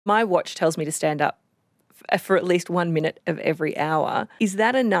My watch tells me to stand up for at least 1 minute of every hour. Is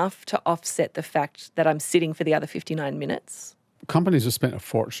that enough to offset the fact that I'm sitting for the other 59 minutes? Companies have spent a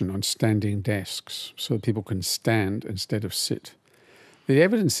fortune on standing desks so that people can stand instead of sit. The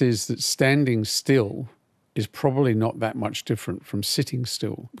evidence is that standing still is probably not that much different from sitting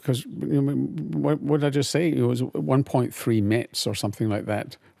still, because what did I just say? It was 1.3 METs or something like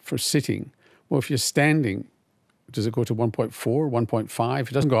that for sitting. Well, if you're standing, does it go to 1.4, 1.5?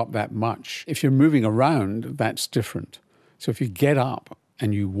 It doesn't go up that much. If you're moving around, that's different. So if you get up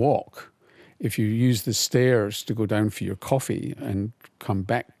and you walk, if you use the stairs to go down for your coffee and come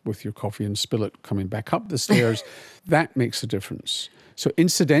back with your coffee and spill it coming back up the stairs, that makes a difference. So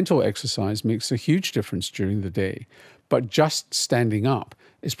incidental exercise makes a huge difference during the day, but just standing up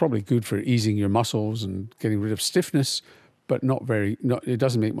is probably good for easing your muscles and getting rid of stiffness, but it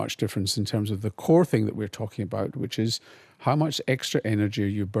doesn't make much difference in terms of the core thing that we're talking about, which is how much extra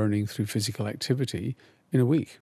energy you're burning through physical activity in a week.